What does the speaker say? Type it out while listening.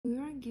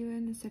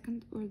given a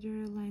second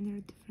order linear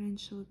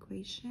differential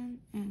equation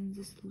and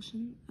the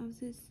solution of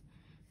this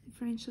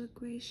differential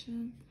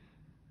equation.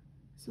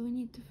 So we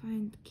need to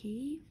find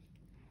k,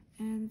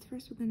 and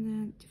first we're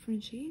gonna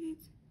differentiate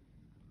it.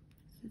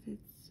 So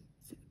that's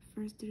the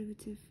first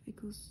derivative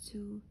equals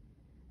to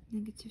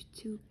negative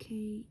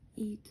 2k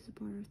e to the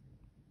power of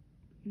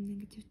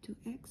negative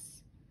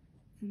 2x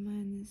and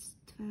minus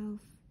 12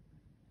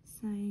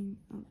 sine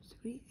of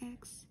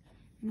 3x.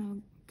 Now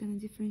we're gonna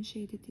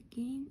differentiate it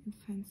again and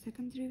find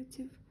second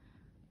derivative,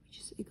 which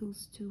is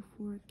equals to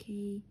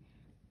 4k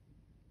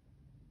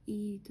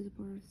e to the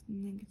power of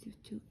negative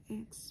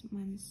 2x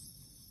minus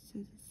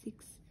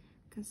 36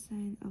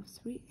 cosine of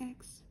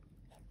 3x.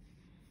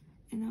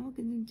 And now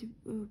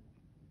we're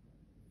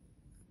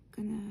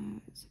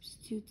gonna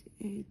substitute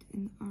it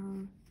in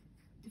our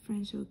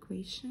differential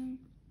equation.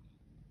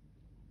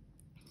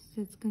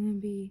 So it's gonna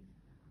be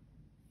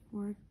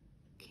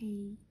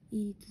 4k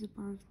e to the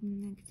power of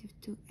negative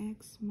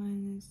 2x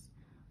minus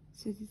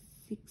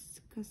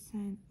 36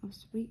 cosine of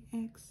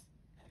 3x,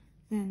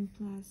 then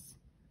plus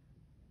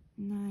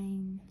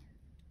 9k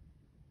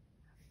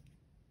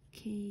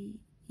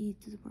e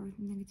to the power of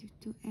negative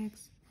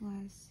 2x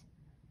plus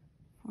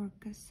 4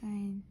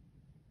 cosine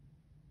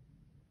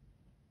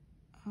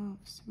of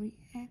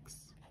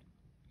 3x,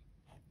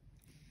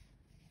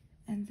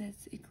 and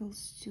that's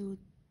equals to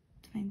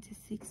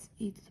 26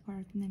 e to the power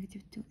of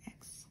negative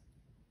 2x.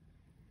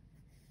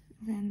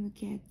 Then we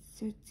get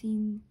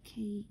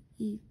 13k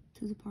e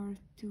to the power of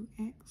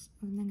 2x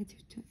of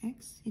negative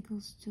 2x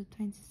equals to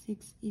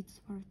 26 e to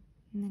the power of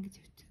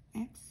negative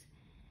 2x.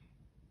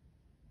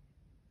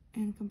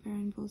 And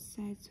comparing both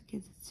sides, we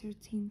get that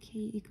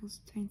 13k equals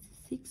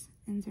 26,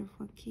 and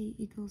therefore k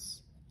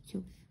equals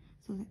 2.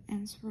 So the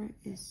answer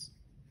is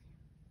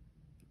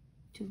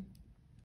 2.